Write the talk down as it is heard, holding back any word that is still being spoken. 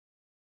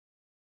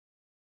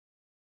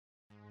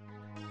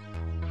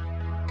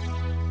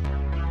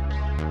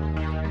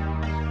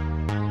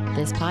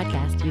This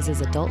podcast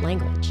uses adult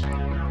language.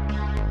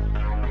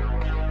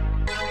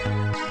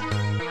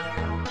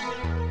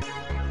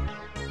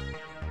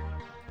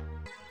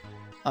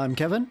 I'm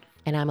Kevin.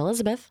 And I'm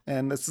Elizabeth.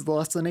 And this is the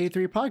Less Than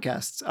 83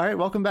 podcast. All right,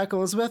 welcome back,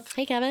 Elizabeth.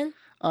 Hey, Kevin.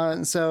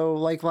 So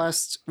like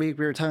last week,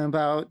 we were talking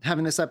about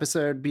having this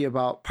episode be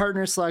about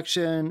partner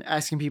selection,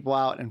 asking people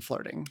out, and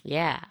flirting.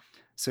 Yeah.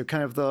 So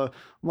kind of the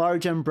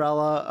large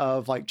umbrella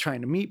of like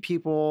trying to meet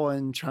people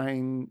and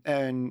trying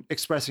and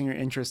expressing your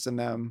interest in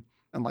them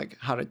and like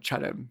how to try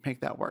to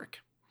make that work.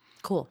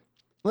 Cool.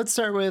 Let's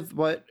start with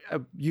what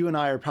you and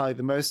I are probably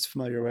the most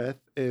familiar with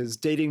is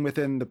dating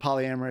within the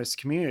polyamorous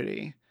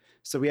community.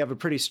 So we have a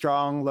pretty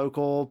strong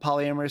local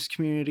polyamorous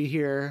community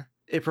here.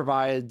 It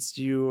provides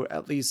you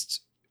at least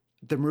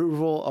the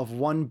removal of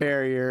one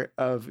barrier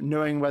of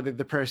knowing whether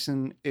the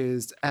person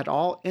is at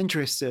all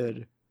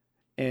interested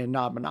in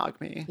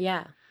non-monogamy.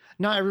 Yeah.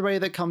 Not everybody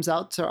that comes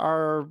out to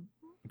our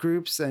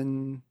groups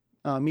and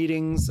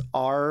meetings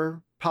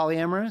are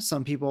polyamorous.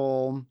 Some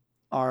people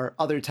are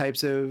other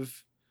types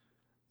of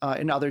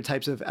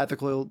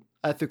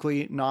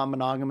ethically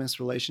non-monogamous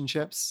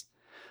relationships.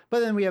 But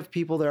then we have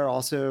people that are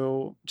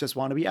also just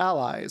want to be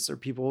allies or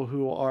people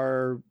who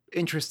are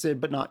interested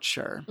but not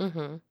sure.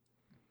 Mm-hmm.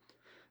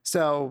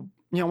 So,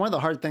 one of the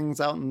hard things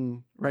out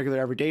in regular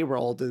everyday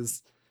world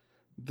is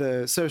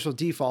the social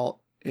default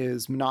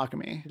is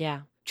monogamy.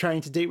 Yeah.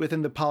 Trying to date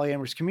within the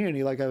polyamorous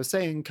community, like I was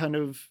saying, kind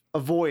of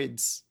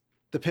avoids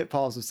the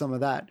pitfalls of some of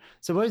that.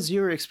 So what has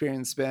your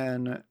experience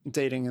been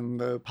dating in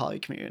the poly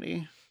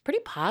community?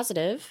 Pretty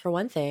positive, for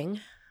one thing.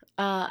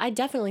 I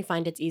definitely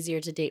find it's easier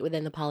to date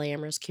within the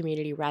polyamorous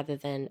community rather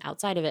than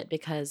outside of it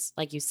because,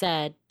 like you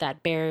said,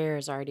 that barrier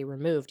is already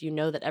removed. You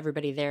know that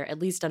everybody there at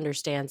least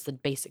understands the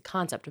basic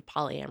concept of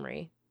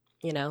polyamory,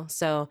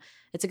 So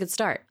it's a good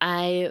start.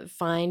 I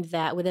find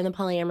that within the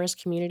polyamorous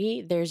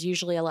community, there's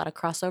usually a lot of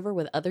crossover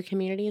with other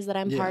communities that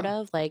I'm part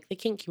of, like the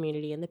kink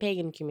community and the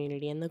pagan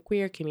community and the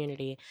queer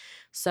community.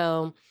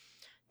 So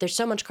there's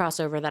so much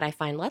crossover that I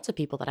find lots of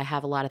people that I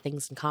have a lot of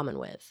things in common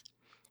with.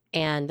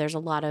 And there's a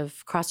lot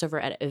of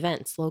crossover at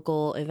events,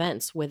 local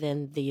events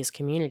within these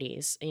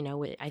communities.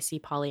 I see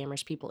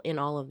polyamorous people in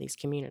all of these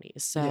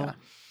communities. So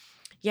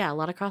yeah, a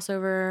lot of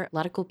crossover, a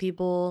lot of cool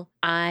people.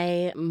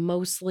 I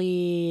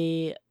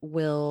mostly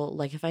will,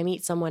 like if I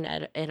meet someone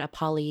at a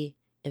poly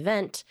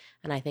event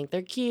and I think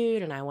they're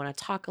cute and I want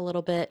to talk a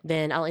little bit,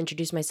 then I'll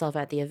introduce myself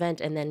at the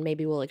event and then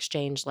maybe we'll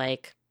exchange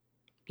like,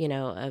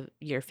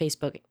 your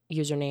Facebook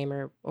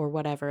username or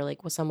whatever,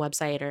 like with some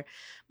website or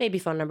maybe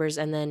phone numbers,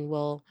 and then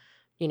we'll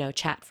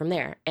chat from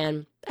there.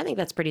 And I think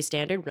that's pretty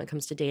standard when it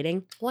comes to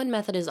dating. One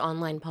method is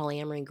online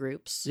polyamory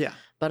groups. Yeah.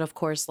 But of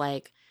course,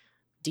 like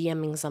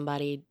DMing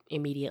somebody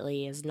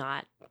immediately is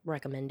not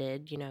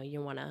recommended.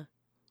 You want to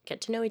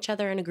get to know each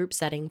other in a group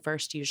setting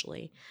first,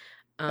 usually.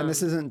 And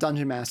this isn't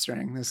dungeon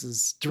mastering. This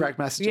is direct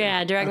messaging.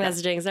 Yeah, direct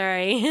messaging,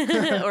 sorry.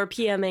 Or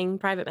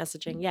PMing, private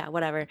messaging. Yeah,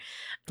 whatever.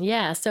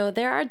 Yeah, so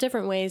there are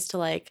different ways to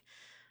like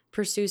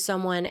pursue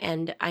someone.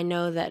 And I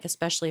know that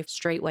especially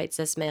straight white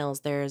cis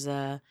males, there's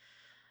a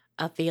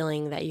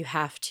feeling that you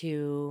have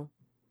to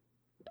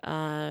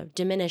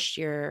diminish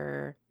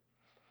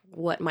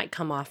what might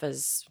come off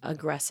as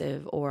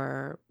aggressive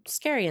or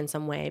scary in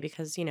some way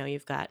because,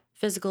 you've got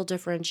physical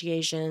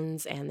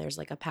differentiations and there's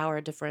like a power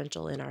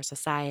differential in our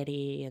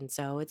society. And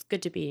so it's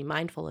good to be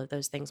mindful of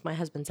those things. My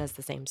husband says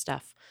the same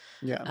stuff.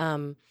 Yeah.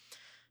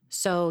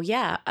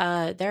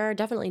 There are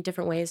definitely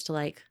different ways to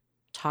like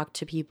talk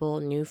to people,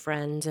 new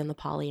friends in the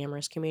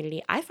polyamorous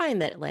community. I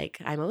find that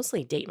like I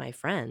mostly date my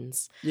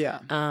friends. Yeah.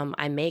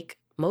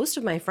 Most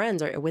of my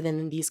friends are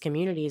within these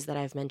communities that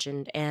I've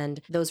mentioned, and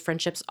those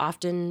friendships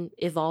often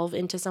evolve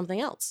into something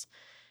else.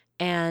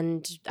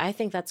 And I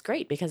think that's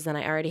great because then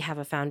I already have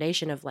a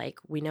foundation of like,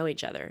 we know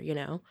each other,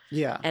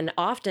 Yeah. And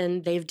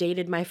often they've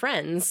dated my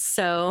friends.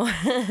 So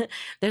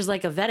there's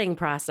like a vetting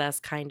process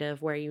kind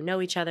of where you know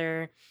each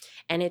other.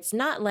 And it's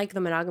not like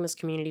the monogamous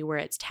community where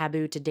it's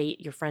taboo to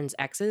date your friend's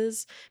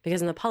exes, because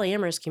in the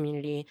polyamorous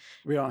community,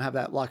 we don't have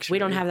that luxury. We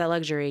don't have that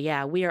luxury.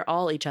 Yeah. We are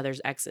all each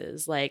other's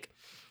exes. Like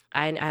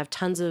I have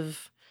tons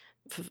of,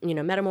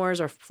 metamors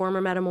or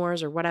former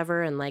metamors or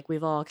whatever. And like,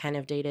 we've all kind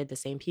of dated the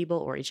same people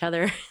or each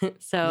other.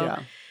 So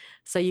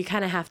you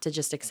kind of have to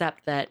just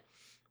accept that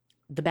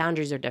the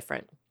boundaries are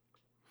different.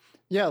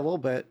 Yeah, a little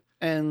bit.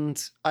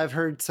 And I've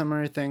heard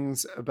similar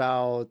things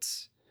about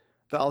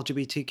the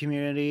LGBT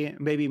community,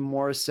 maybe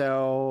more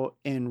so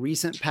in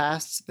recent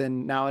past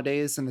than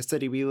nowadays. In the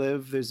city we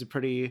live, there's a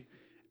pretty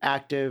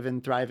active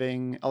and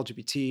thriving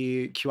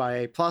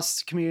LGBTQIA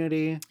plus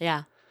community.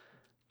 Yeah.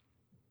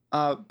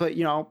 But,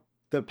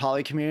 the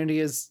poly community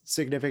is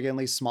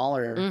significantly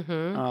smaller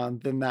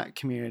than that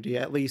community,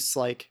 at least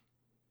like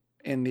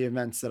in the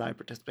events that I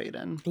participate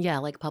in. Yeah,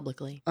 like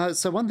publicly.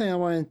 So one thing I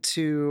wanted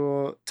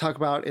to talk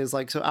about is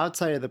like, so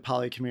outside of the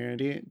poly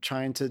community,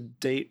 trying to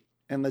date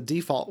in the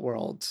default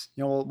world.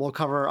 We'll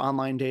cover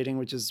online dating,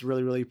 which is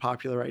really, really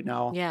popular right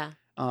now. Yeah.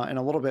 In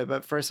a little bit.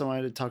 But first I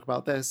wanted to talk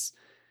about this.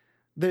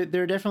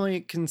 There are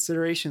definitely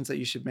considerations that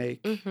you should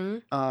make.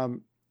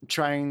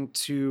 Trying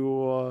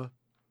to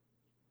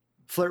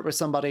flirt with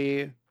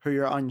somebody who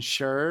you're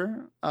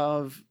unsure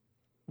of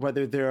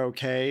whether they're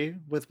okay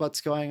with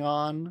what's going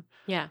on.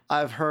 Yeah.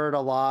 I've heard a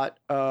lot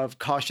of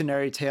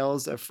cautionary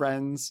tales of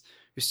friends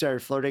who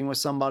started flirting with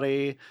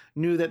somebody,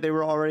 knew that they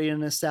were already in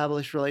an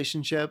established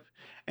relationship,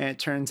 and it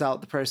turns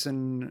out the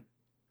person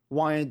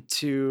wanted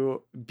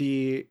to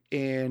be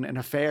in an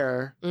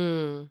affair,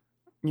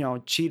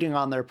 cheating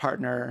on their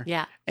partner,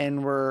 Yeah.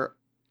 and were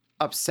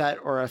upset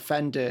or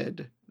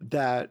offended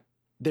that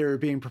they were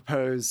being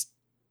proposed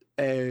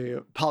a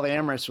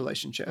polyamorous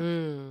relationship.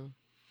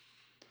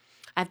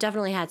 I've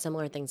definitely had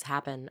similar things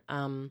happen.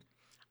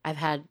 I've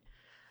had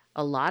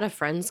a lot of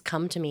friends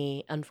come to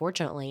me,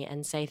 unfortunately,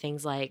 and say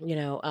things like,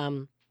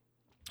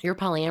 you're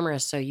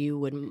polyamorous, so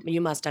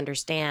you must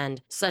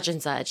understand such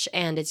and such.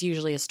 And it's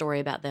usually a story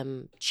about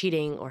them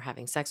cheating or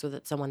having sex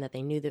with someone that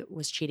they knew that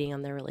was cheating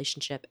on their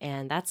relationship.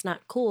 And that's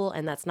not cool.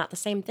 And that's not the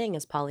same thing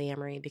as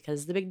polyamory,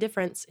 because the big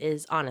difference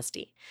is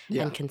honesty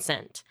and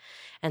consent.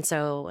 And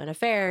so an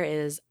affair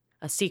is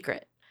a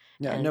secret.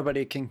 Yeah, and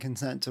nobody can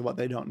consent to what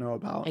they don't know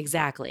about.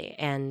 Exactly.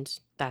 And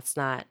that's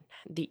not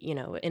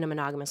in a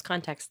monogamous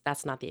context,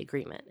 that's not the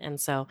agreement. And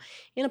so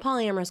in a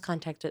polyamorous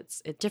context,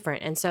 it's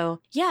different. And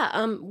so,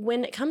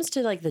 when it comes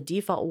to like the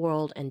default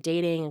world and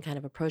dating and kind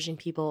of approaching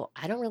people,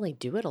 I don't really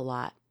do it a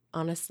lot,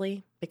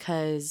 honestly,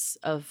 because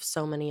of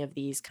so many of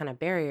these kind of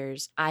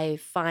barriers. I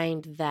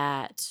find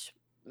that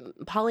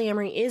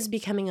polyamory is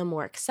becoming a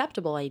more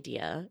acceptable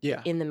idea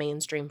in the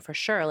mainstream for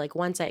sure. Like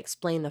once I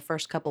explain the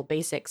first couple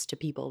basics to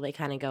people, they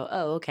kind of go,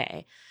 oh,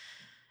 okay.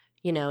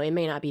 It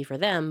may not be for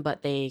them,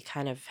 but they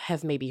kind of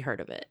have maybe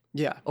heard of it.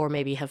 Yeah. Or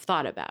maybe have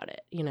thought about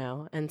it,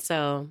 And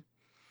so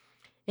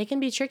it can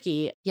be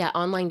tricky. Yeah,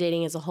 online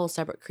dating is a whole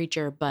separate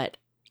creature, but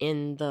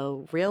in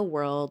the real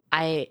world,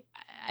 I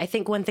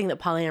think one thing that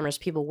polyamorous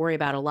people worry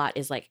about a lot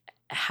is like,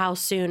 how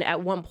soon,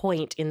 at one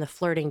point in the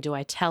flirting, do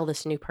I tell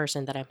this new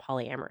person that I'm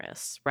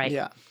polyamorous, right?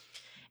 Yeah.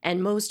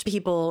 And most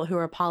people who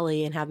are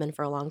poly and have been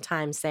for a long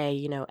time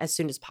say, as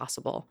soon as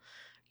possible,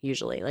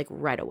 usually, like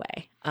right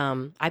away.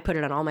 I put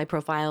it on all my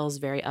profiles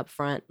very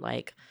upfront,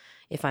 like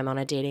if I'm on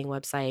a dating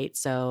website,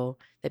 so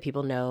that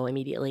people know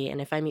immediately. And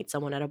if I meet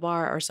someone at a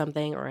bar or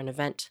something or an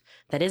event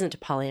that isn't a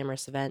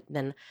polyamorous event,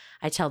 then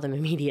I tell them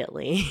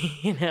immediately,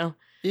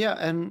 Yeah,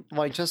 and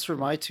like just for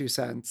my 2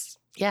 cents.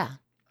 Yeah.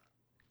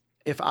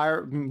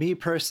 Me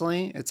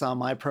personally, it's on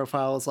my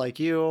profiles like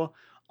you.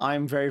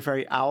 I'm very,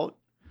 very out,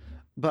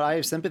 but I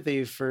have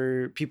sympathy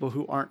for people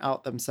who aren't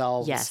out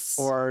themselves. Yes.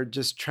 Or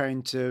just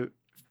trying to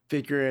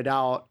figure it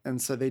out.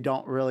 And so they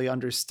don't really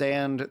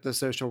understand the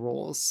social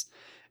rules.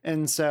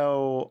 And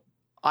so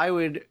I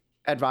would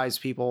advise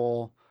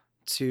people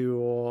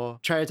to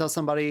try to tell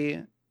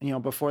somebody,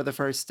 before the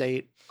first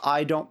date.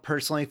 I don't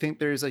personally think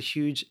there's a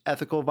huge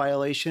ethical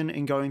violation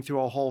in going through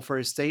a whole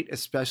first date,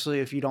 especially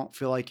if you don't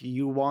feel like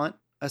you want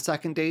a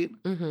second date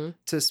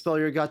to spill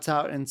your guts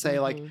out and say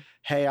like,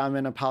 hey, I'm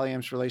in a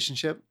polyamorous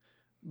relationship.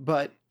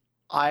 But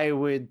I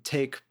would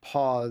take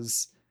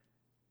pause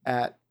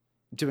at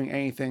doing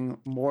anything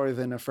more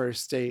than a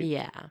first date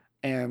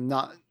and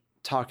not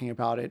talking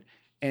about it.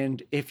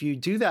 And if you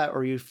do that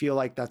or you feel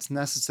like that's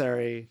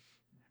necessary,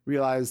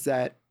 realize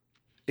that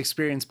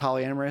experienced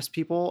polyamorous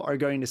people are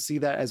going to see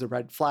that as a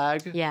red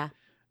flag. Yeah.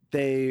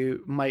 They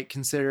might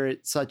consider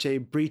it such a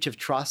breach of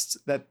trust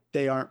that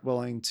they aren't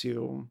willing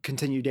to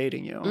continue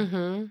dating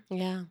you.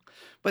 Yeah.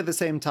 But at the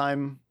same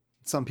time,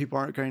 some people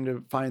aren't going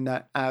to find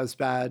that as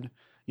bad.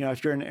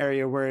 If you're in an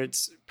area where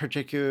it's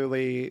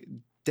particularly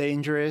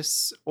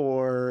dangerous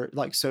or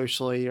like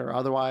socially or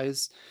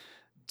otherwise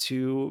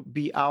to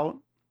be out,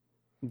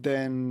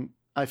 then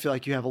I feel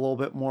like you have a little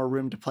bit more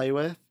room to play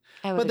with.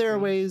 But there are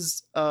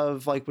ways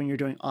of like when you're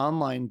doing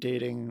online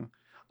dating,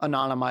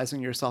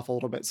 anonymizing yourself a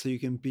little bit so you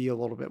can be a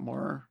little bit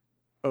more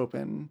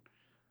open.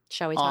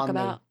 Shall we talk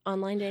about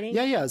online dating?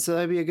 Yeah. So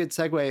that'd be a good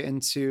segue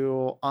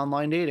into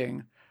online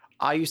dating.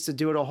 I used to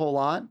do it a whole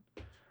lot.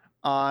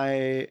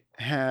 I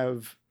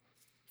have,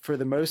 for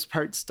the most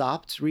part,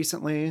 stopped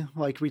recently.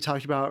 Like we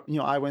talked about,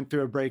 I went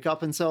through a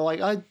breakup. And so like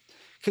I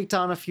kicked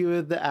on a few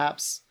of the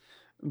apps,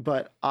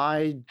 but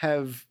I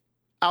have,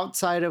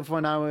 outside of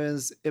when I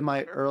was in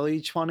my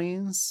early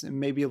 20s and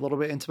maybe a little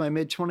bit into my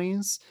mid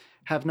 20s,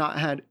 have not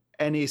had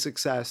any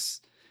success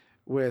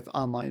with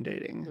online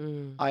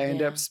dating. I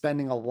end up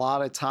spending a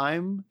lot of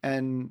time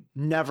and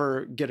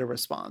never get a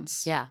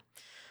response. Yeah.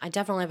 I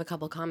definitely have a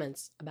couple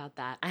comments about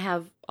that. I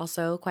have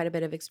also quite a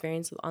bit of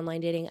experience with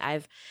online dating.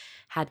 I've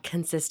had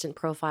consistent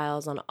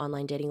profiles on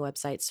online dating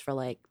websites for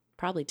like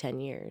probably 10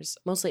 years,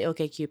 mostly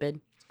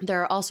OkCupid.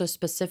 There are also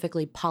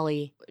specifically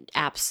poly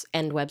apps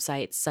and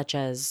websites such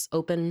as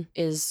Open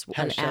is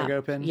an app.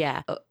 Open.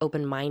 Yeah.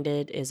 Open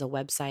Minded is a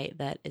website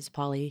that is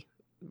poly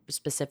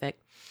specific,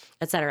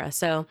 etc.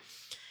 So,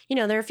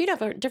 there are a few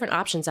different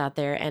options out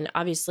there. And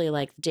obviously,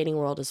 like, the dating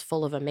world is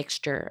full of a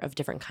mixture of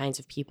different kinds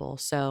of people.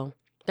 So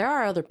there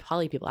are other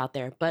poly people out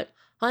there. But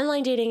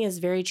online dating is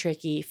very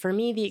tricky. For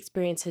me, the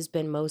experience has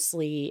been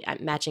mostly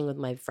at matching with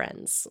my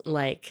friends.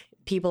 Like,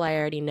 people I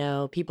already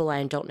know, people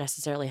I don't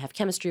necessarily have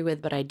chemistry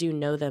with, but I do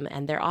know them.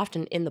 And they're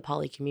often in the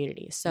poly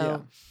community.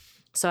 So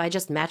So I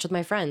just match with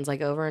my friends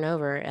like over and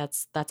over.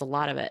 That's a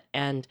lot of it.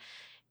 And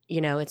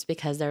it's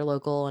because they're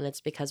local and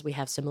it's because we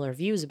have similar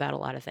views about a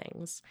lot of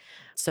things.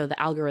 So the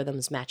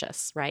algorithms match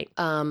us, right?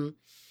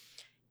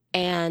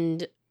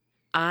 And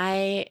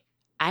I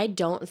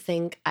don't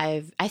think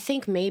I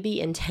think maybe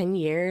in 10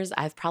 years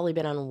I've probably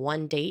been on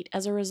one date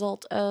as a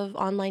result of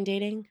online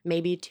dating,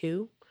 maybe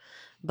two,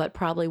 but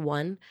probably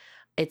one.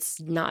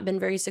 It's not been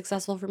very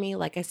successful for me.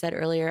 Like I said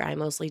earlier, I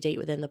mostly date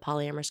within the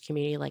polyamorous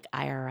community, like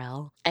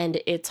IRL.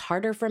 And it's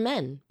harder for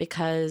men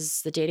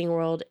because the dating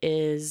world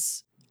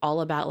is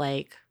all about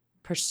like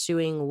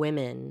pursuing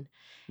women.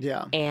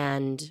 Yeah.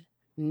 And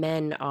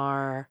men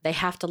they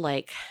have to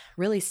like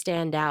really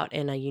stand out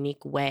in a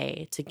unique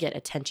way to get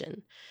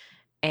attention.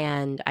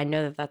 And I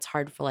know that that's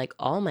hard for like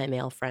all my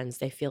male friends.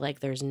 They feel like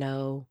there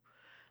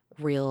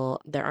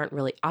aren't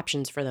really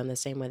options for them the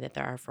same way that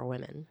there are for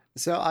women.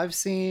 So I've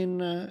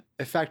seen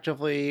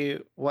effectively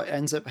what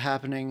ends up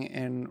happening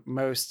in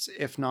most,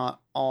 if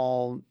not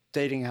all,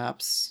 dating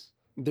apps.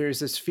 There's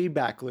this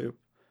feedback loop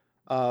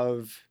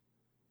of,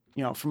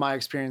 from my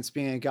experience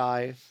being a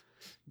guy,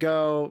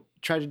 go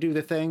try to do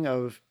the thing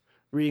of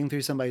reading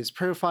through somebody's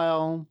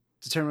profile,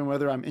 determine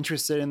whether I'm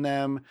interested in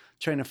them,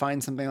 trying to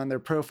find something on their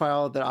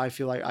profile that I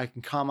feel like I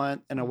can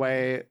comment in a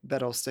way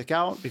that'll stick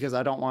out, because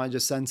I don't want to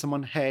just send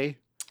someone, hey.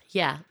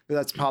 Yeah.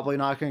 That's probably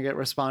not going to get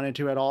responded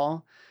to at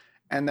all.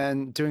 And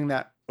then doing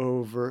that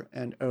over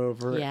and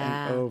over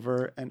and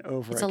over and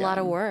over It's again. a lot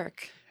of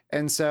work.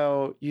 And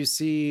so you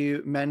see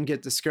men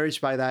get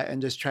discouraged by that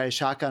and just try a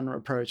shotgun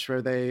approach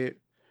where they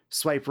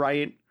swipe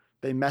right,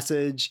 they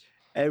message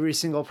every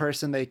single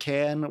person they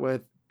can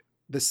with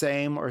the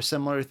same or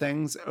similar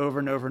things over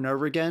and over and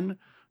over again,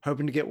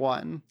 hoping to get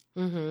one.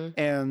 Mm-hmm.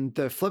 And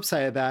the flip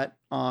side of that,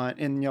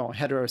 in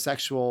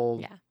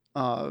heterosexual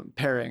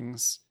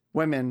pairings,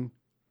 women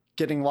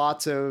getting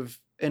lots of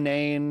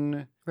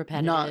inane,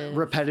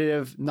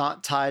 repetitive,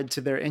 not tied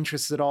to their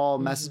interests at all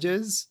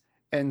messages.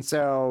 And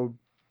so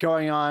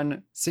going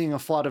on, seeing a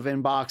flood of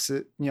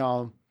inbox,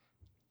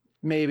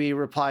 maybe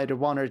reply to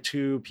one or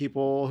two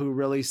people who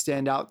really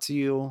stand out to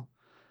you,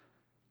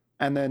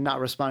 and then not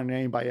responding to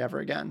anybody ever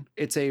again.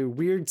 It's a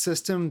weird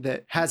system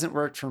that hasn't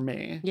worked for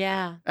me.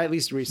 Yeah. At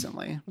least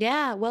recently.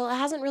 Yeah. Well, it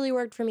hasn't really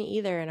worked for me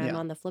either. And I'm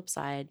on the flip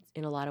side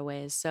in a lot of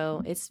ways.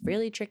 So it's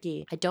really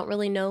tricky. I don't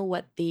really know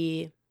what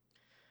the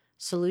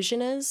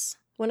solution is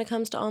when it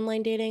comes to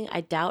online dating. I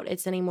doubt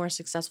it's any more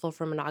successful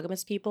for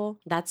monogamous people.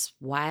 That's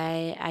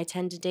why I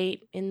tend to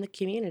date in the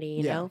community,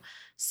 you know?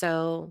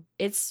 So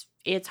it's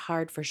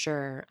hard for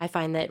sure. I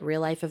find that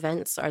real life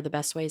events are the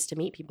best ways to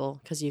meet people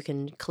because you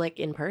can click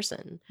in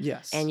person.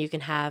 Yes. And you can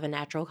have a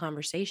natural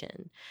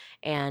conversation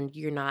and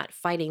you're not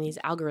fighting these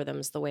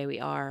algorithms the way we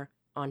are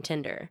on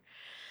Tinder.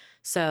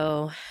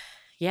 So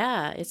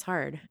yeah, it's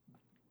hard.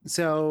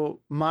 So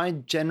my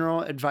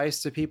general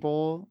advice to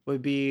people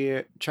would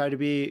be try to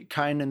be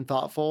kind and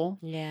thoughtful.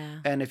 Yeah.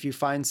 And if you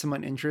find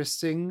someone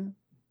interesting,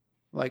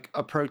 like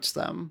approach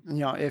them.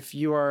 If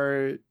you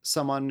are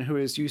someone who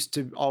is used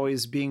to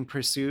always being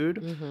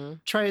pursued,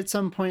 try at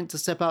some point to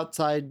step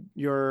outside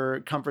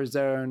your comfort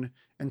zone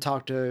and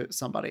talk to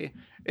somebody.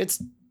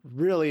 It's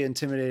really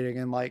intimidating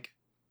and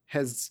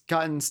has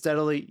gotten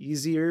steadily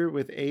easier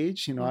with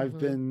age. I've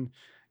been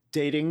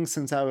dating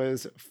since I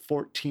was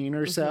 14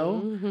 or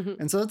so.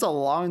 And so it's a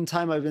long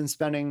time I've been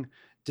spending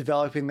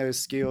developing those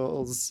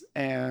skills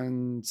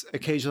and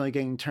occasionally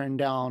getting turned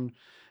down.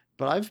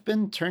 But I've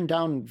been turned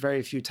down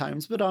very few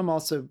times, but I'm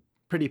also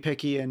pretty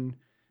picky and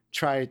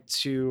try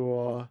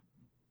to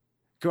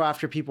go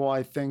after people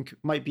I think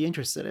might be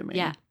interested in me.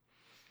 Yeah.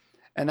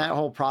 And that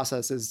whole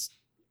process is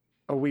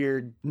a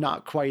weird,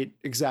 not quite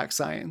exact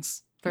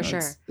science. For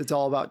sure. It's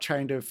all about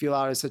trying to feel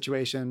out a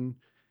situation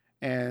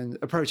and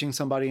approaching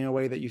somebody in a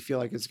way that you feel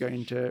like is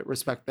going to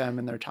respect them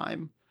and their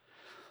time.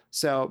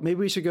 So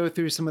maybe we should go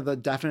through some of the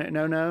definite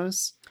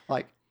no-nos.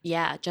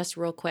 Yeah, just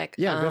real quick.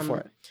 Yeah, go for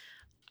it.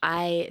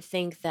 I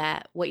think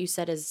that what you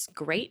said is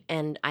great,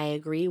 and I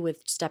agree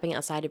with stepping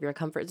outside of your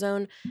comfort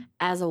zone.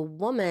 As a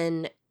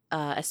woman,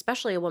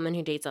 especially a woman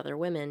who dates other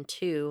women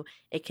too,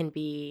 it can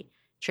be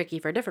tricky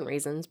for different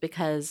reasons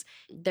because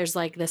there's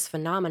this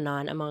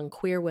phenomenon among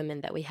queer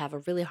women that we have a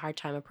really hard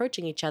time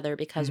approaching each other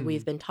because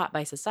we've been taught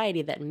by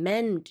society that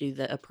men do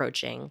the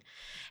approaching.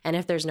 And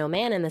if there's no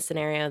man in the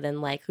scenario,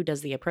 then who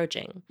does the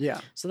approaching? Yeah.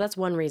 So that's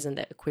one reason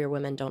that queer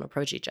women don't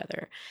approach each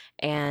other.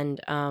 And,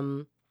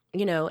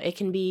 it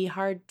can be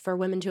hard for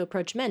women to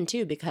approach men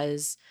too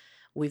because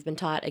we've been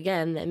taught,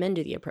 again, that men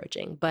do the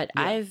approaching. But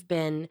I've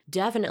been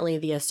definitely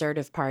the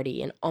assertive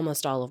party in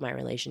almost all of my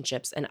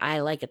relationships, and I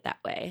like it that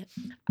way.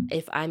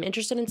 If I'm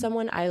interested in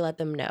someone, I let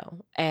them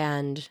know.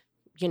 And,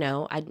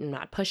 I'm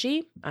not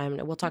pushy.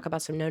 We'll talk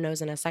about some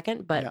no-nos in a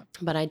second, but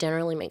I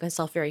generally make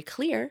myself very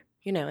clear,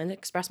 and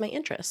express my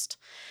interest.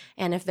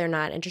 And if they're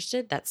not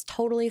interested, that's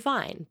totally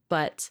fine.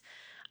 But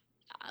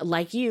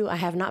like you, I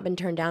have not been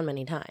turned down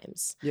many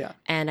times. Yeah.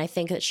 And I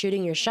think that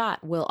shooting your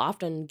shot will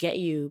often get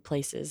you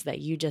places that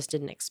you just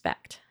didn't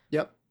expect.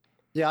 Yep.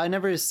 Yeah, I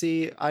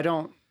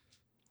don't,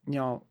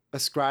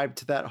 ascribe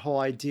to that whole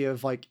idea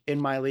of like in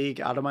my league,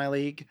 out of my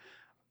league.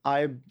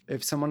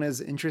 If someone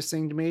is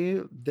interesting to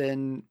me,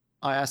 then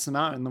I ask them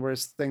out, and the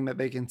worst thing that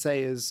they can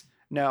say is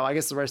no. I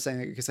guess the worst thing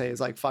they could say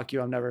is like, fuck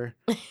you, I'm never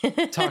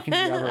talking to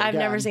you ever I've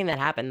never again. seen that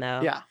happen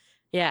though. Yeah.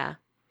 Yeah.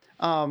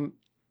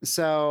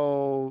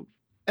 So,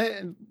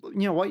 you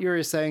know, what you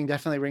were saying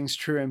definitely rings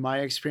true in my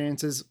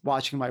experiences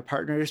watching my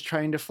partners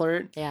trying to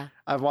flirt. Yeah.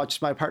 I've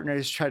watched my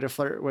partners try to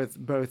flirt with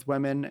both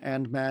women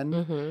and men,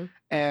 Mm-hmm.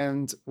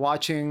 and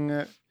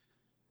watching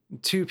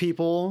two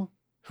people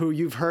who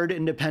you've heard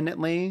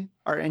independently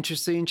are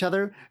interested in each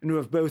other and who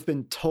have both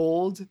been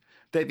told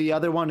that the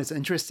other one is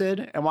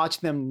interested, and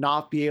watching them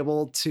not be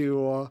able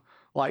to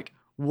like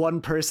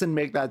one person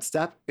make that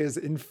step is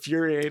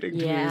infuriating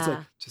to me. It's like,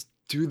 just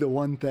do the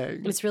one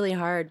thing. It's really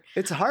hard.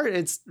 It's hard.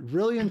 It's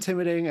really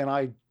intimidating, and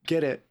I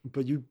get it,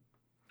 but you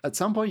at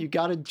some point you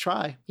got to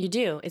try. You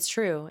do. It's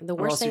true. The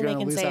Or worst else thing you're they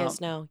gonna can lose say out.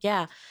 is no.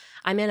 Yeah.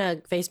 I'm in a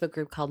Facebook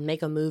group called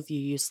Make a Move, You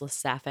Useless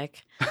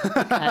Sapphic,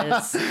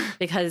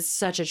 because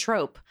such a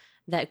trope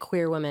that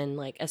queer women,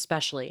 like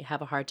especially,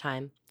 have a hard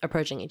time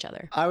approaching each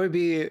other. I would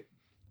be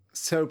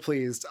so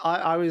pleased.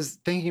 I was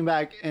thinking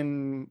back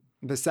in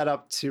the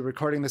setup to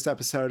recording this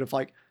episode of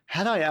like,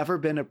 had I ever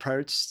been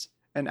approached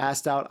and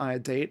asked out on a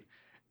date?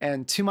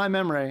 And to my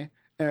memory,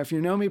 and if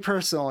you know me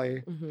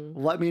personally,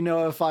 let me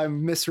know if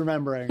I'm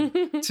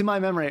misremembering. To my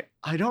memory,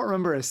 I don't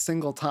remember a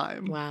single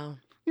time. Wow.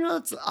 You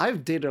know,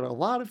 I've dated a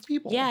lot of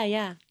people. Yeah,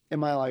 yeah. In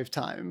my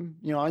lifetime.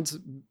 You know,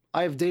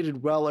 I've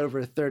dated well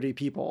over 30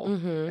 people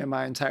Mm-hmm. in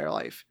my entire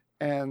life.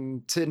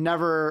 And to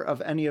never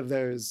of any of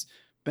those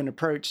been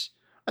approached,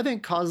 I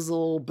think causes a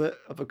little bit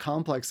of a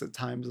complex at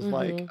times of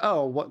like,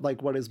 oh,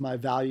 what is my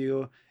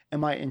value?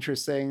 Am I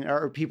interesting?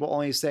 Or are people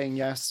only saying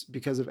yes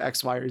because of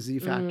X, Y, or Z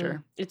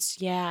factor?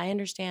 I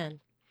understand.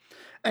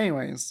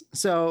 Anyways,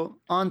 so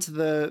on to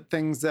the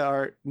things that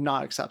are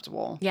not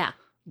acceptable. Yeah.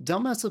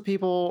 Don't mess with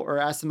people or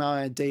ask them out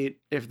on a date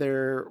if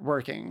they're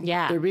working.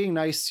 Yeah. They're being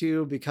nice to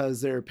you because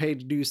they're paid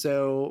to do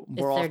so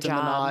more It's their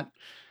often than job. not.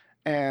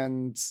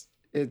 And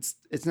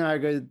it's not a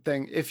good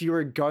thing. If you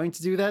were going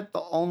to do that,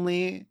 the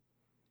only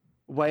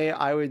way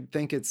I would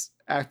think it's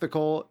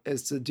ethical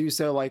is to do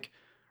so like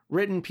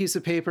written piece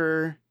of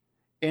paper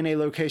in a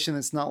location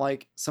that's not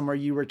like somewhere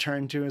you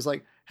return to. Is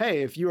like,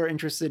 hey, if you are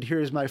interested,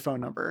 here's my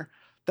phone number.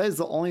 That is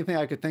the only thing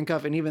I could think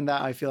of, and even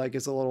that I feel like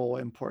is a little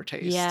in poor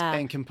taste, Yeah.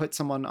 and can put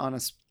someone on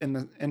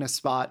in a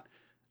spot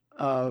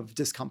of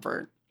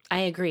discomfort. I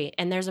agree.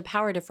 And there's a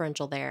power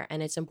differential there,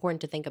 and it's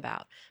important to think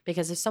about,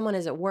 because if someone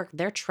is at work,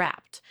 they're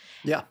trapped.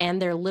 Yeah.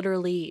 And they're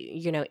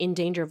literally, in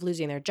danger of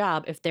losing their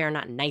job if they're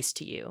not nice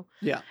to you.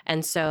 Yeah.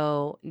 And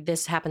so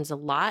this happens a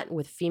lot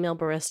with female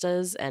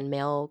baristas and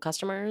male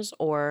customers.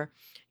 Or,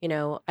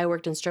 I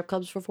worked in strip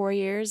clubs for 4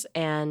 years,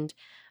 and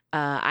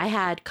I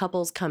had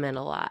couples come in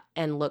a lot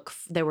and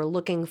they were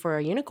looking for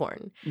a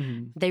unicorn.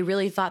 Mhm. They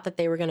really thought that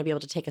they were going to be able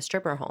to take a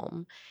stripper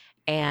home.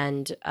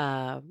 And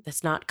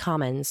that's not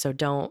common, so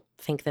don't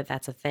think that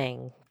that's a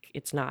thing.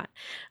 It's not.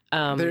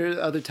 There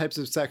are other types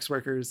of sex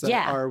workers that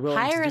are willing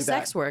to do that. Hire a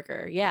sex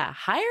worker. Yeah,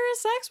 hire a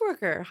sex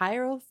worker.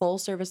 Hire a full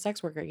service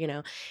sex worker.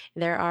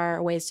 There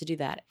are ways to do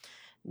that.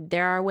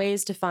 There are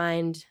ways to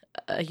find,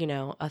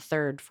 a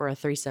third for a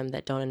threesome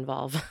that don't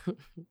involve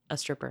a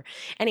stripper.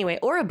 Anyway,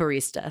 or a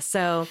barista.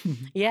 So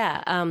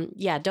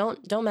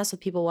don't mess with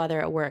people while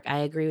they're at work. I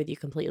agree with you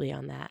completely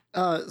on that.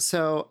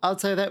 So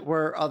outside of that,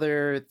 were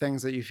other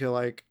things that you feel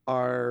like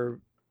are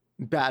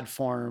bad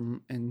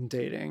form in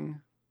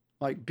dating?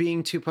 Like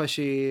being too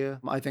pushy,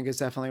 I think is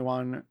definitely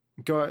one.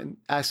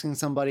 Asking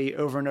somebody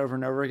over and over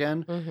and over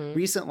again. Mhm.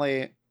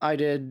 Recently, I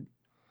did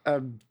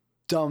a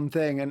dumb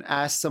thing and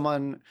asked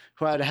someone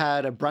who I'd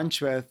had a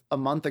brunch with a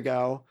month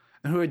ago,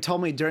 and who had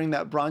told me during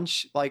that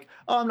brunch, like,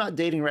 oh, I'm not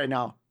dating right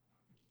now.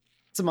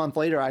 It's a month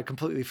later, I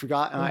completely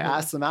forgot, and I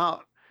asked them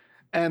out.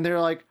 And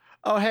they're like,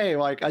 oh, hey,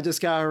 like, I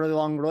just got a really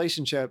long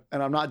relationship,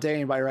 and I'm not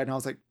dating anybody right now. I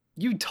was like,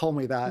 you told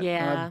me that.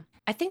 Yeah.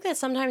 I think that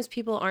sometimes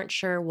people aren't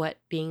sure what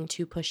being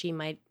too pushy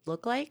might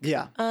look like.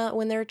 Yeah.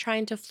 When they're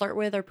trying to flirt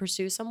with or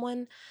pursue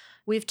someone.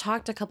 We've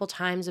talked a couple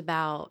times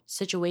about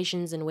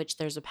situations in which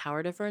there's a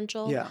power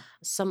differential. Yeah.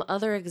 Some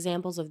other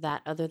examples of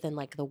that, other than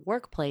like the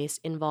workplace,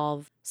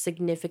 involve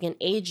significant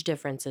age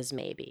differences,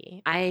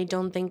 maybe. I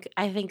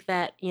think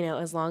that,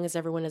 as long as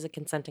everyone is a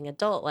consenting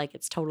adult, like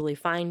it's totally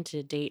fine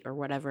to date or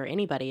whatever,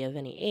 anybody of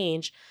any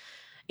age,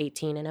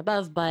 18 and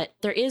above. But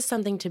there is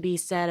something to be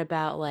said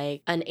about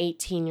like an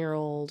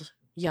 18-year-old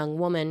young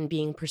woman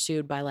being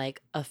pursued by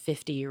like a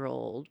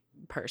 50-year-old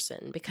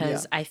person,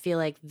 because I feel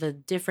like the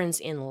difference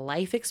in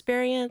life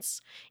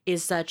experience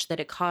is such that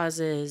it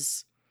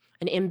causes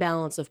an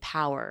imbalance of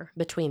power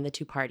between the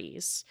two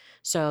parties.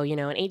 So, an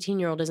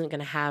 18-year-old isn't going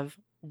to have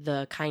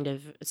the kind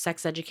of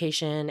sex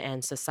education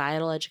and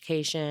societal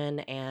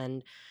education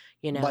and,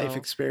 life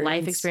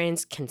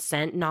experience,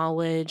 consent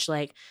knowledge,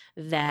 like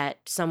that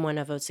someone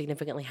of a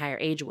significantly higher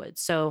age would.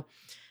 So,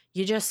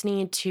 You just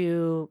need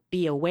to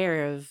be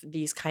aware of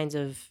these kinds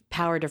of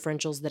power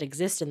differentials that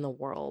exist in the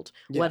world,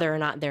 Yeah. whether or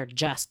not they're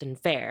just and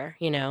fair.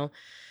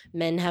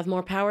 Men have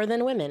more power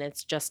than women.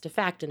 It's just a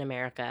fact in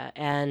America.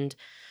 And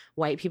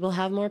white people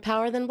have more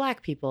power than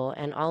Black people,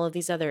 and all of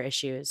these other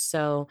issues.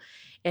 So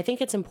I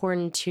think it's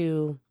important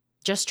to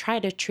just try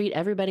to treat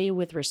everybody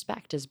with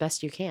respect as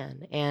best you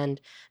can. And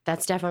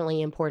that's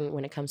definitely important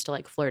when it comes to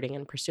like flirting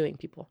and pursuing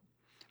people.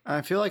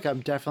 I feel like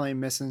I'm definitely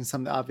missing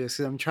something obvious,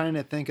 'cause I'm trying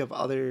to think of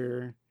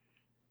other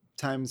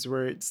times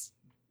where it's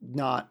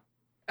not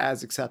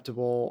as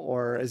acceptable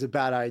or is a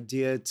bad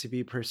idea to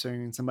be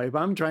pursuing somebody,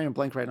 but I'm drawing a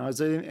blank right now. Is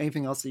there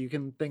anything else that you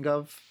can think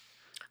of?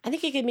 I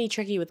think it can be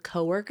tricky with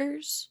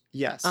coworkers.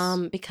 Yes.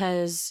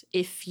 Because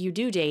if you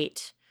do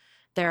date,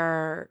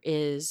 there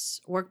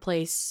is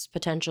workplace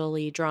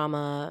potentially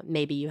drama.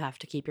 Maybe you have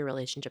to keep your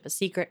relationship a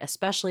secret,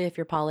 especially if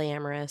you're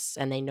polyamorous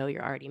and they know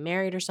you're already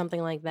married or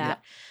something like that.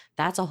 Yeah.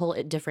 That's a whole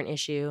different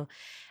issue.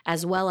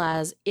 As well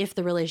as if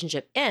the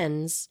relationship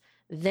ends,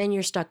 then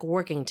you're stuck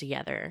working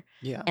together.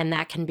 Yeah. And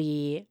that can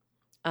be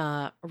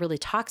really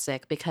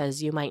toxic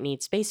because you might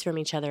need space from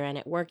each other, and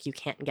at work you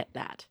can't get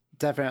that.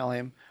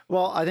 Definitely.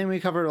 Well, I think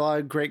we covered a lot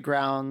of great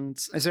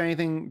ground. Is there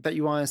anything that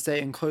you want to say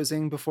in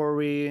closing before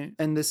we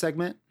end this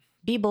segment?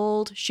 Be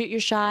bold, shoot your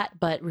shot,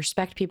 but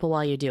respect people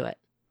while you do it.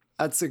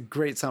 That's a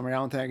great summary. I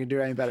don't think I can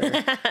do any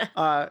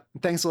better.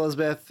 Thanks,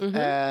 Elizabeth. Mhm.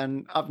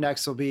 And up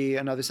next will be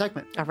another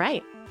segment. All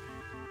right.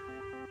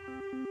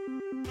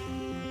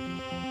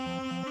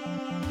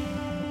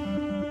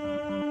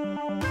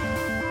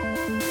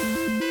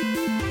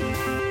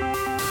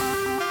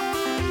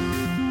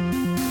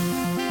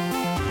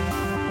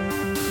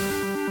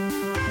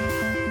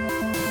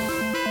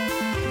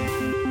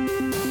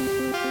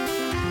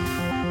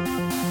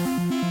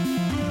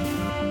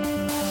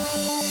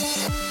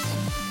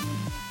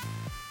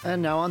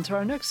 And now on to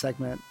our next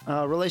segment,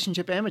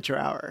 Relationship Amateur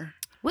Hour.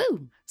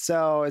 Woo.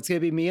 So it's going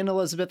to be me and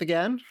Elizabeth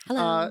again.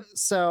 Hello.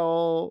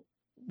 So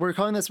we're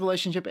calling this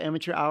Relationship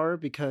Amateur Hour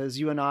because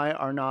you and I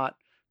are not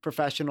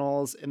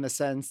professionals in the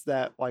sense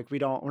that like we're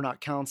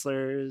not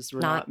counselors, we're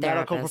not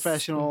medical therapists.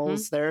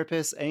 professionals,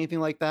 therapists, anything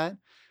like that.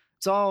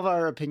 So all of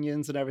our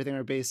opinions and everything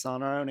are based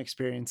on our own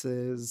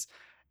experiences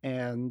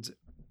and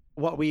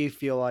what we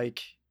feel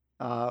like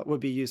would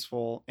be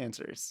useful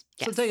answers.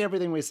 So Yes. take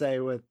everything we say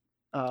with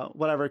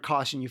whatever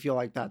caution you feel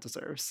like that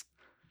deserves.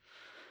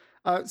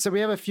 So we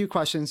have a few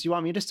questions. You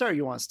want me to start or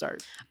you want to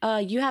start?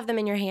 You have them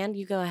in your hand.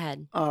 You go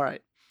ahead. All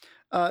right.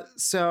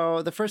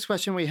 So the first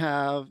question we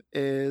have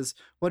is,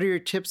 what are your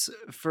tips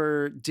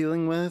for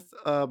dealing with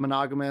a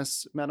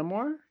monogamous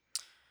metamor?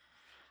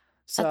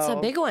 That's a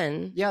big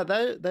one. Yeah,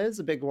 that is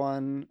a big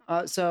one.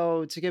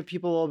 So to give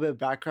people a little bit of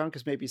background,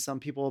 because maybe some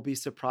people will be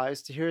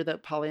surprised to hear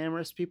that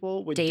polyamorous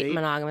people would date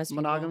monogamous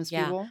people.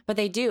 Yeah. people. But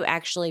they do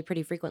actually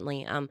pretty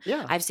frequently.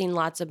 Yeah. I've seen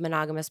lots of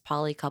monogamous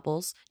poly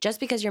couples. Just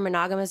because you're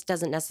monogamous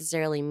doesn't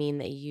necessarily mean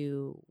that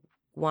you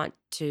want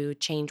to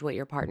change what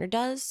your partner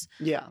does.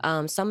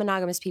 Yeah. Some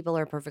monogamous people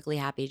are perfectly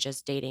happy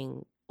just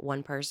dating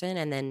one person,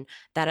 and then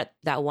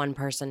that one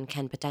person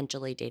can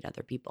potentially date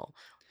other people.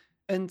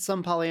 And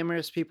some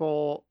polyamorous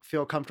people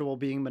feel comfortable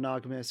being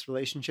monogamous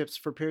relationships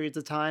for periods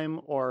of time,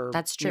 or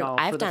That's true.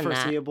 I've for the done that.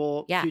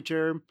 foreseeable Yeah.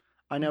 future.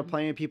 I know Mhm.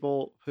 plenty of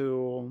people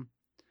who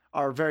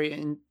are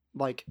very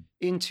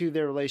into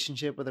their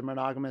relationship with a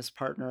monogamous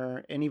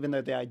partner, and even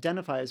though they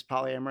identify as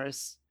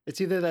polyamorous, it's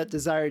either that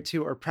desire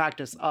to or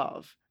practice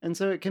of, and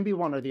so it can be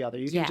one or the other.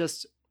 You can Yeah.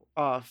 just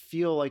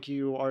feel like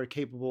you are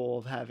capable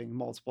of having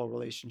multiple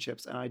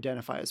relationships and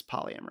identify as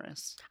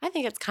polyamorous. I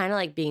think it's kind of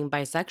like being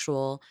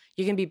bisexual.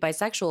 You can be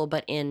bisexual,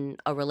 but in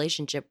a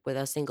relationship with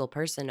a single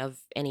person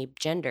of any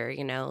gender,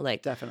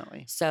 like.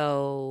 Definitely.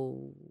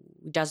 So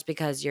just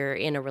because you're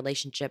in a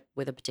relationship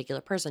with a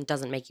particular person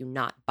doesn't make you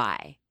not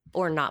bi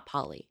or not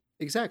poly.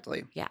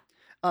 Exactly. Yeah.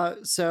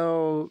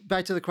 So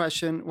back to the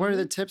question, what are Mm-hmm.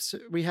 the tips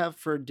we have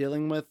for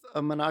dealing with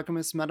a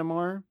monogamous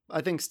metamor?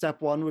 I think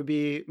step one would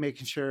be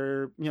making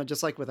sure,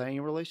 just like with any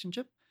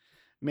relationship,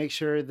 make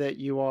sure that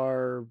you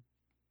are,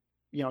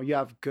 you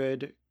have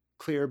good,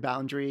 clear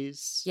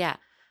boundaries. Yeah.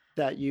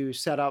 That you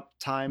set up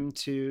time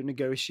to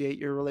negotiate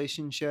your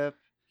relationship.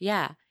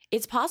 Yeah.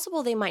 It's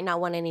possible they might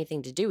not want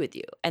anything to do with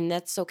you, and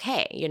that's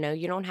okay.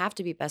 You don't have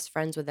to be best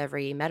friends with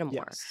every metamor.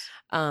 Yes.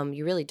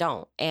 You really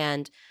don't.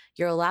 And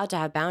you're allowed to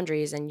have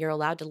boundaries, and you're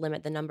allowed to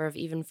limit the number of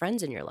even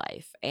friends in your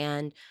life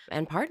and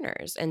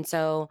partners. And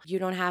so you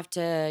don't have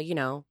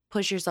to,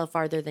 push yourself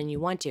farther than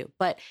you want to.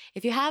 But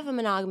if you have a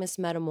monogamous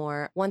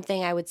metamor, one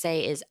thing I would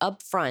say is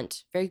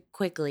upfront, very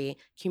quickly,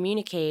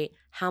 communicate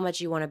how much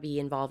you want to be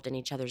involved in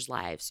each other's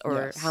lives, or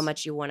Yes. how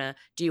much do you want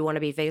to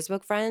be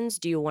Facebook friends?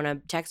 Do you want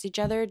to text each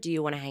other? Do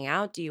you want to hang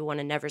out? Do you want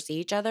to never see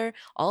each other?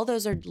 All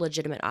those are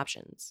legitimate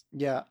options.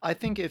 Yeah. I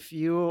think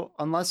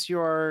unless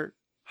you're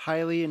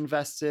highly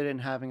invested in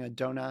having a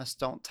don't ask,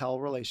 don't tell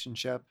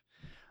relationship,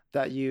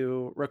 that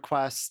you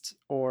request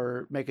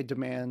or make a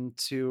demand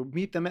to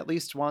meet them at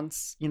least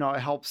once. It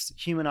helps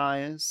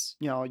humanize,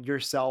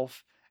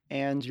 yourself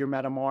and your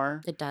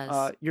metamor. It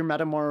does. Your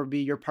metamor would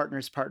be your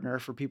partner's partner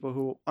for people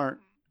who aren't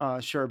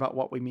sure about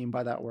what we mean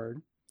by that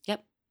word.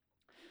 Yep.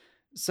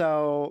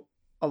 So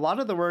a lot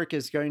of the work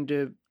is going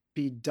to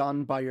be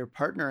done by your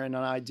partner in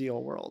an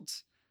ideal world.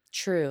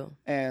 True.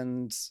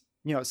 And,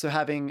 so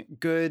having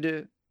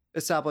good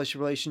established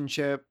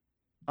relationship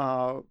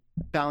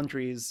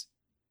boundaries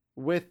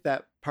with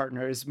that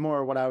partner is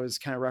more what I was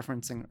kind of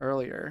referencing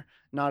earlier.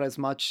 Not as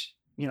much,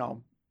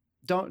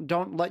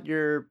 don't let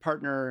your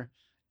partner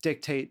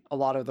dictate a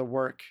lot of the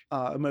work,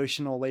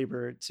 emotional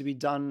labor to be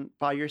done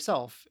by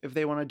yourself. If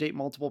they want to date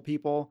multiple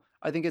people,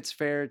 I think it's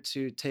fair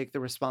to take the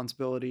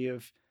responsibility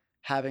of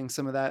having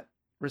some of that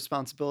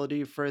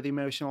responsibility for the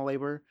emotional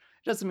labor.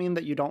 It doesn't mean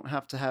that you don't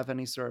have to have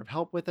any sort of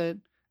help with it.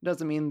 It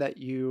doesn't mean that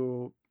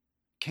you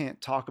can't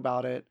talk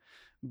about it.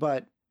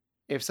 But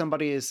if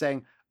somebody is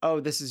saying, oh,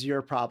 this is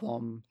your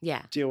problem,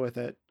 Yeah. deal with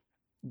it,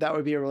 that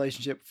would be a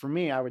relationship for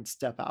me I would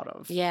step out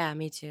of. Yeah,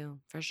 me too,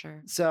 for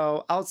sure.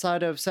 So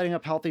outside of setting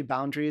up healthy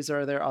boundaries,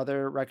 are there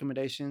other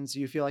recommendations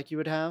you feel like you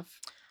would have?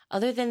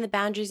 Other than the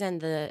boundaries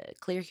and the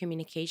clear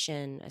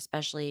communication,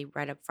 especially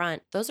right up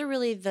front, those are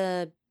really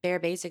the bare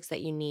basics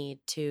that you need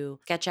to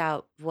sketch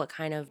out what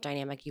kind of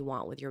dynamic you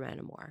want with your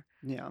metamor.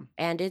 Yeah.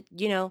 And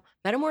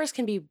metamors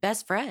can be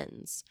best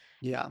friends.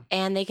 Yeah.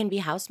 And they can be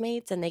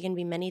housemates and they can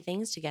be many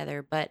things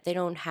together, but they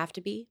don't have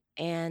to be.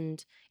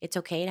 And it's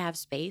okay to have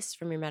space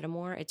from your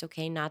metamor. It's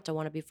okay not to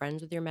want to be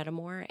friends with your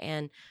metamor.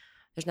 And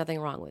there's nothing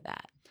wrong with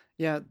that.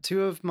 Yeah.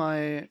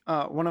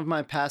 One of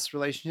my past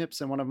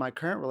relationships and one of my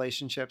current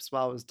relationships,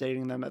 while I was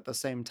dating them at the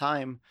same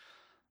time,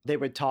 they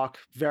would talk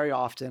very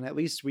often, at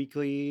least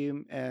weekly,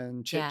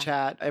 and chit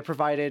chat. It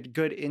provided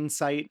good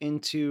insight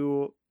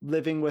into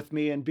living with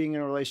me and being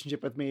in a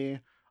relationship with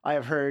me. I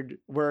have heard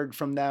word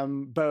from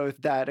them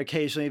both that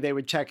occasionally they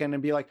would check in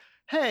and be like,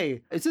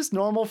 hey, is this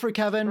normal for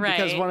Kevin? Right.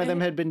 Because one of them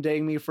had been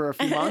dating me for a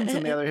few months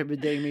and the other had been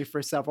dating me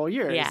for several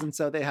years. Yeah. And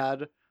so they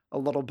had a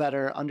little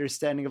better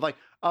understanding of like,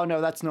 oh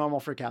no, that's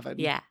normal for Kevin.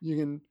 Yeah. You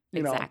can,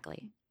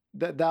 exactly.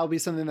 That'll be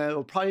something that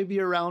will probably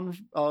be around,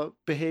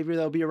 behavior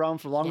that'll be around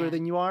for longer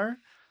than you are.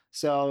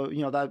 So,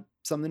 that's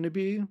something to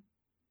be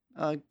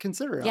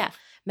considerate Yeah. of.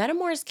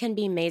 Metamors can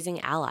be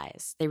amazing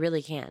allies. They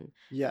really can.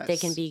 Yes. They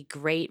can be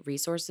great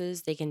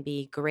resources. They can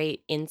be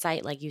great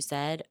insight, like you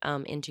said,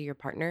 into your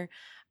partner.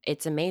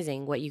 It's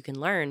amazing what you can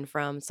learn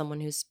from someone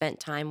who's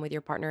spent time with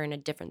your partner in a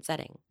different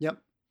setting. Yep.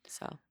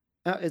 So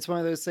it's one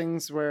of those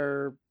things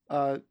where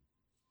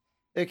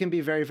it can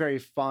be very, very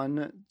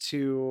fun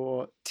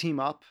to team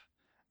up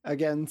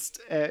against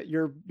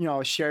your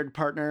shared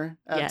partner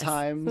at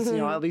times,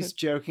 at least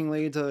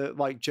jokingly, to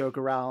like joke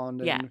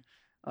around and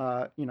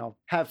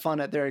have fun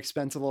at their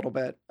expense a little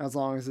bit, as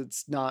long as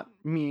it's not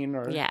mean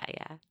or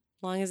as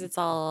long as it's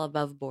all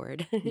above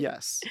board.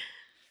 Yes.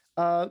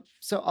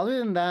 So other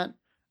than that,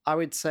 I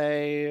would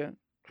say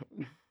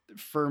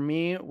for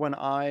me, when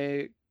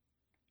I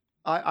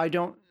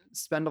don't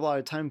spend a lot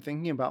of time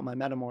thinking about my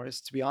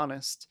metamors, to be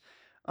honest,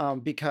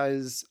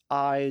 because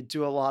I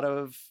do a lot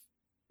of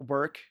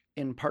work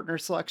in partner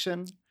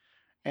selection,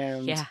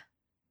 and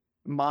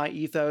my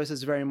ethos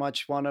is very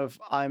much one of,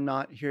 I'm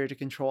not here to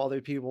control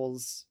other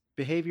people's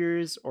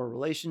behaviors or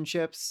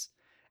relationships.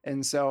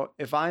 And so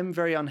if I'm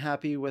very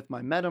unhappy with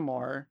my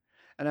metamor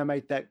and I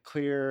make that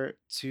clear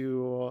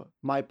to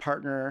my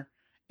partner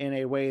in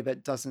a way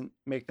that doesn't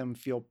make them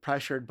feel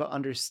pressured, but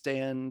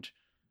understand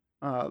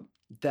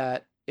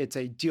that it's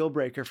a deal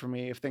breaker for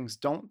me if things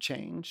don't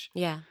change,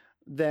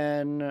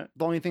 then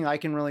the only thing I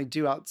can really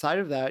do outside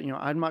of that,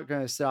 I'm not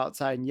going to sit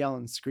outside and yell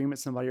and scream at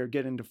somebody or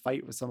get into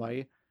fight with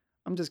somebody.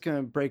 I'm just going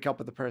to break up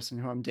with the person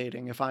who I'm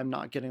dating if I'm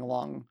not getting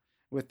along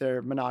with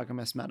their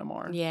monogamous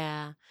metamor.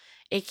 Yeah,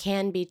 it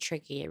can be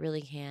tricky. It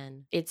really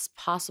can. It's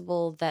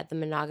possible that the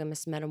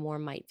monogamous metamor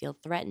might feel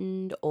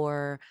threatened,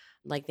 or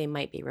like they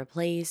might be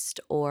replaced,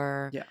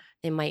 or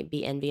they might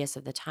be envious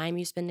of the time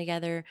you spend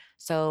together.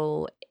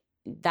 So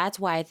that's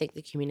why I think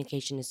the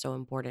communication is so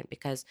important,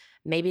 because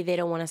maybe they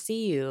don't want to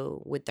see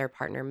you with their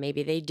partner.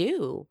 Maybe they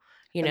do,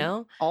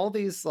 know? All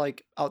these,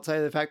 like, outside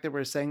of the fact that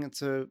we're saying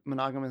it's a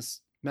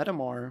monogamous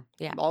metamor,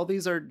 all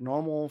these are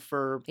normal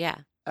for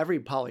every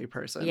poly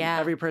person,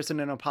 every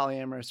person in a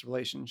polyamorous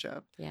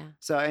relationship.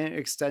 So it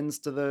extends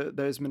to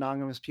those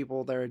monogamous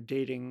people that are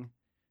dating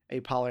a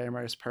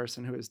polyamorous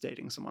person who is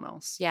dating someone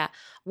else.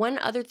 One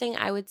other thing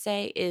I would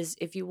say is,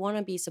 if you want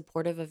to be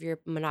supportive of your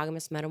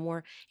monogamous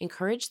metamor,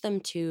 encourage them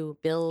to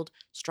build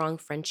strong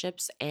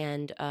friendships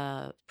and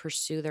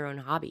pursue their own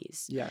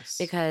hobbies. Yes.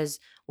 Because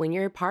when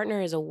your partner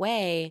is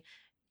away,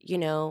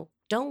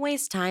 don't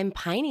waste time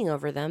pining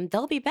over them.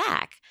 They'll be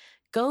back.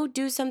 Go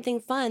do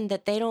something fun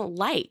that they don't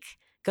like.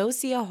 Go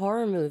see a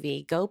horror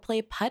movie. Go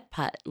play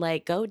putt-putt.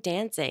 Like, go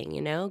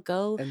dancing,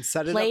 go and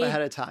set it up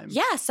ahead of time.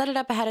 Yeah, set it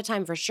up ahead of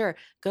time for sure.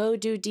 Go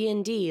do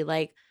D&D.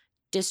 Like,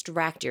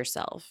 distract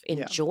yourself.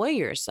 Enjoy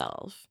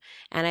yourself.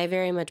 And I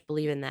very much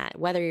believe in that,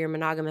 whether you're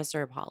monogamous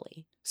or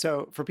poly.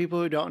 So for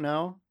people who don't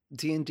know,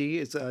 D&D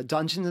is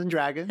Dungeons and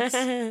Dragons.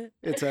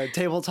 It's a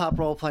tabletop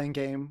role-playing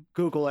game.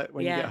 Google it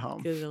when you get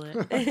home. Google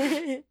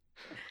it.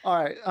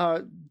 All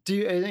right. Do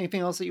you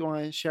anything else that you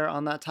want to share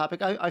on that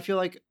topic? I feel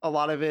like a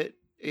lot of it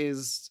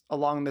is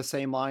along the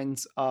same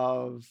lines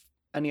of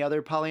any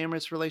other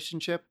polyamorous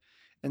relationship.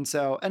 And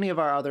so any of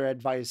our other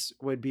advice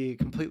would be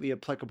completely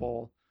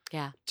applicable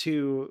Yeah.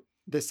 to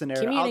this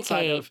scenario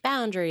Communicate,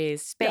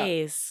 boundaries,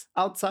 space.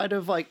 outside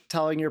of like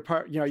telling your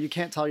you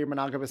can't tell your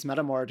monogamous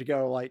metamor to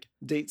go like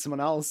date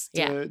someone else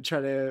to try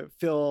to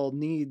fill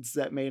needs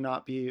that may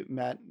not be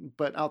met.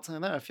 But outside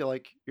of that, I feel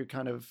like you're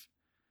kind of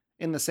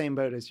in the same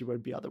boat as you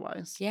would be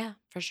otherwise. Yeah,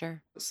 for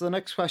sure. So the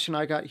next question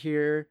I got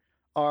here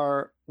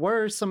are, what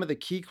are some of the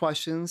key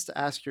questions to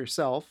ask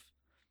yourself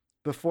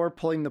before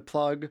pulling the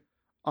plug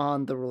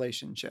on the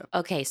relationship?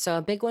 Okay, so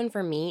a big one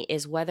for me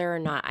is whether or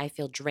not I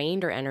feel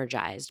drained or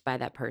energized by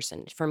that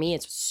person. For me,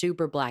 it's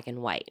super black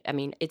and white. I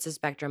mean, it's a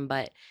spectrum,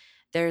 but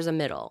there's a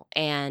middle.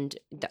 And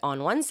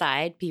on one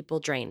side, people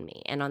drain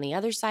me, and on the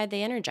other side,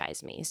 they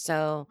energize me.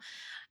 So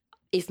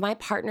if my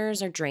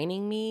partners are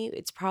draining me,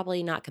 it's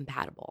probably not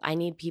compatible. I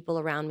need people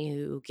around me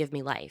who give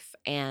me life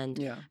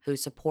and who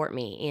support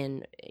me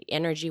in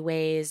energy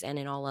ways and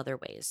in all other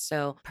ways.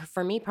 So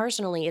for me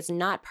personally, it's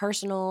not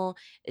personal.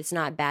 It's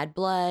not bad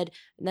blood.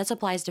 And that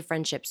applies to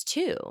friendships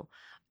too,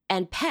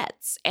 and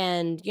pets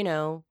and,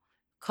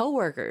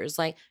 coworkers.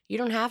 Like, you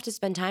don't have to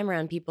spend time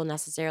around people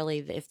necessarily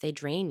if they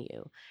drain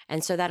you.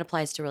 And so that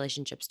applies to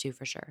relationships too,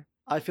 for sure.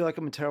 I feel like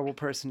I'm a terrible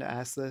person to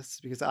ask this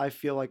because I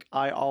feel like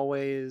I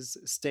always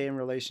stay in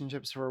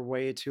relationships for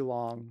way too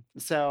long.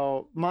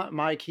 So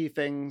my key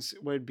things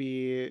would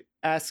be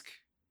ask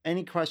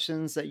any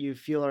questions that you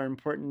feel are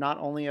important, not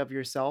only of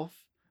yourself,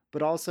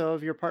 but also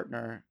of your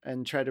partner,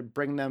 and try to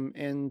bring them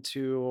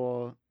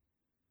into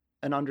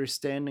an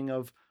understanding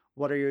of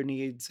what are your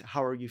needs,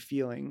 how are you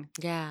feeling.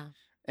 Yeah.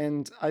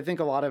 And I think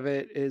a lot of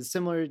it is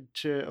similar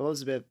to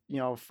Elizabeth.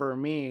 For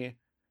me,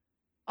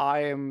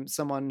 I am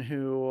someone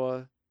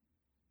who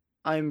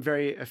I'm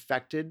very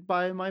affected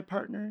by my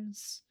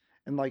partners.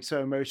 And like,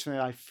 so emotionally,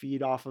 I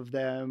feed off of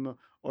them,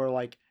 or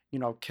like,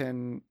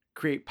 can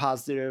create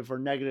positive or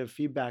negative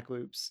feedback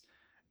loops.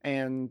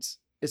 And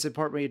it's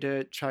important for me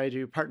to try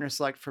to partner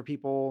select for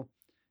people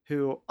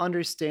who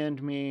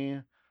understand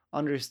me,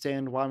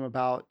 understand what I'm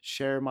about,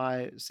 share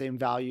my same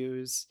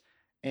values,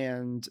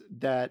 and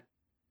that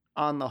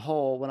on the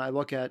whole, when I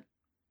look at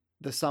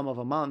the sum of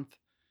a month,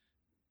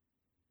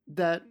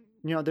 that,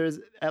 there's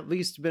at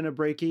least been a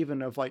break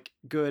even of like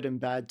good and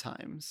bad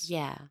times.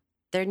 Yeah.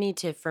 There need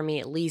to, for me,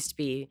 at least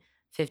be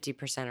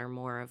 50% or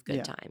more of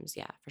good times.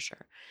 Yeah, for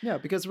sure. Yeah,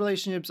 because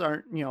relationships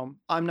aren't,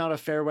 I'm not a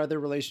fair weather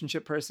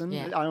relationship person.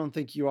 Yeah. I don't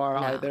think you are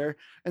either.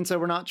 And so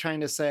we're not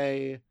trying to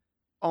say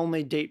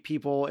only date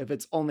people if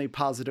it's only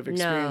positive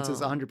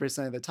experiences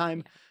 100% of the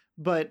time.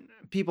 But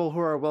people who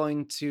are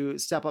willing to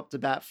step up to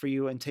bat for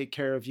you and take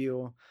care of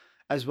you,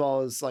 as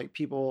well as like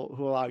people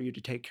who allow you to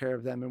take care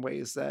of them in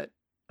ways that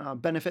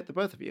benefit the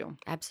both of you.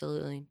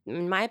 Absolutely.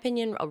 In my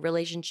opinion, a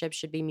relationship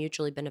should be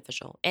mutually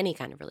beneficial. Any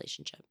kind of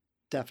relationship.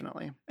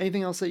 Definitely.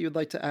 Anything else that you'd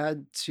like to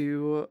add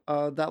to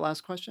that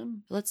last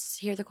question? Let's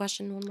hear the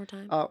question one more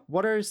time.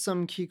 What are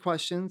some key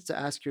questions to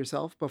ask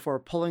yourself before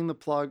pulling the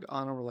plug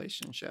on a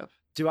relationship?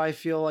 Do I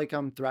feel like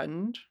I'm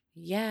threatened?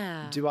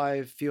 Yeah. Do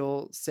I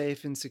feel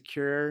safe and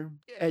secure?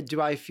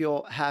 Do I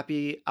feel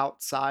happy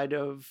outside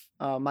of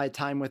my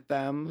time with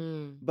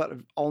them, but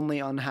only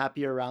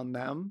unhappy around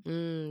them?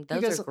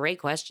 Those are great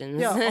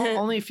questions. Yeah,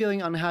 only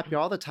feeling unhappy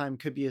all the time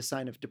could be a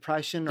sign of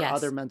depression or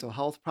other mental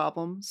health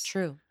problems.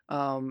 True.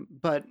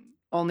 But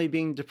only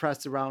being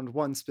depressed around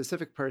one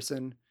specific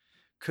person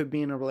could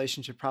mean a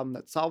relationship problem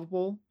that's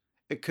solvable.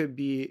 It could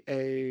be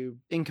a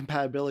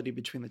incompatibility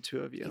between the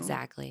two of you.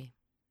 Exactly.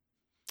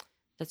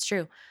 That's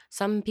true.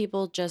 Some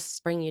people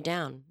just bring you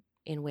down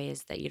in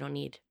ways that you don't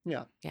need.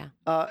 Yeah. Yeah.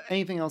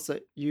 Anything else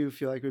that you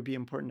feel like would be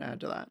important to add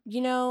to that?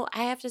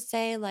 I have to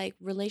say, like,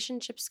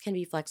 relationships can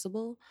be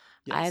flexible.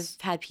 Yes.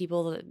 I've had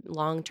people,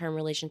 long-term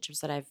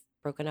relationships that I've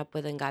broken up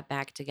with and got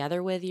back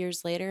together with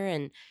years later.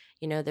 And,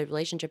 the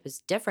relationship is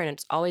different.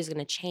 It's always going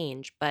to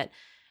change. But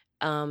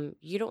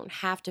you don't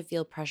have to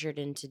feel pressured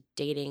into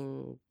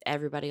dating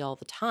everybody all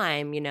the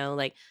time.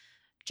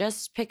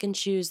 Just pick and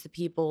choose the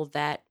people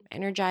that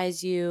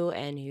energize you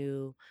and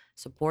who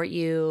support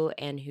you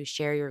and who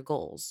share your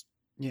goals.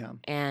 Yeah.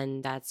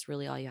 And that's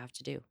really all you have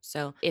to do.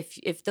 So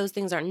if those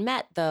things aren't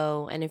met,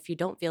 though, and if you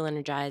don't feel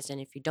energized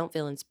and if you don't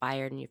feel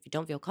inspired and if you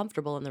don't feel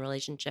comfortable in the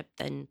relationship,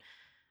 then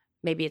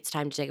maybe it's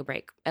time to take a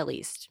break, at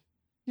least.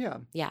 Yeah.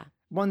 Yeah.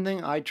 One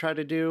thing I try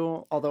to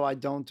do, although I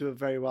don't do it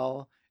very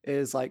well,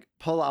 is like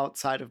pull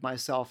outside of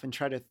myself and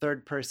try to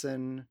third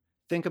person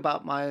think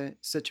about my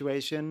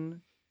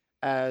situation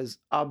as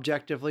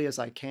objectively as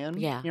I can.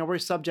 Yeah. We're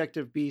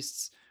subjective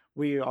beasts.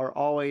 We are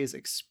always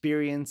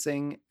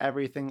experiencing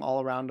everything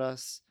all around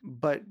us,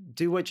 but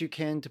do what you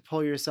can to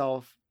pull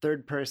yourself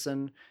third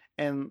person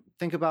and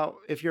think about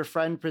if your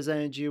friend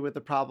presented you with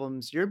the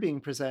problems you're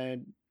being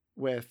presented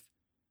with,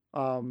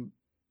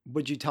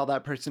 would you tell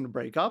that person to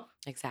break up?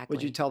 Exactly.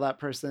 Would you tell that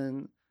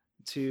person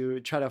to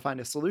try to find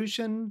a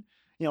solution?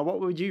 What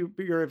would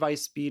your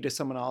advice be to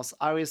someone else?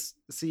 I always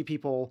see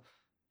people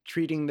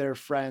treating their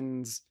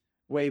friends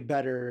way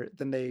better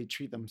than they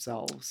treat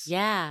themselves.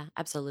 Yeah,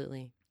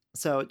 absolutely.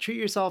 So treat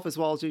yourself as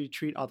well as you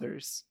treat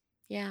others.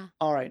 Yeah.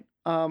 All right.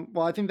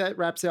 Well, I think that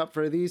wraps it up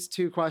for these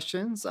 2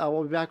 questions.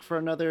 We'll be back for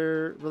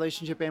another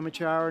Relationship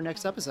Amateur Hour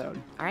next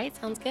episode. All right.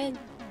 Sounds good.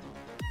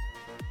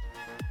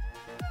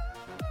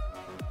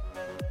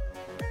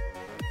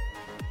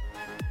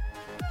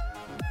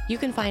 You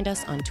can find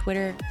us on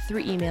Twitter, through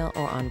email,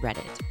 or on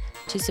Reddit.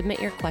 To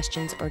submit your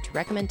questions or to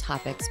recommend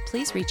topics,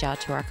 please reach out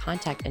to our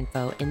contact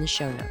info in the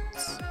show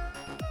notes.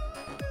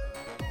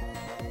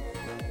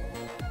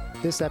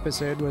 This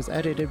episode was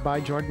edited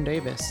by Jordan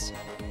Davis.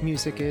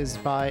 Music is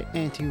by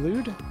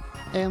Anti-Lude,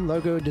 and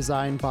logo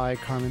designed by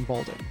Carmen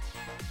Bolden.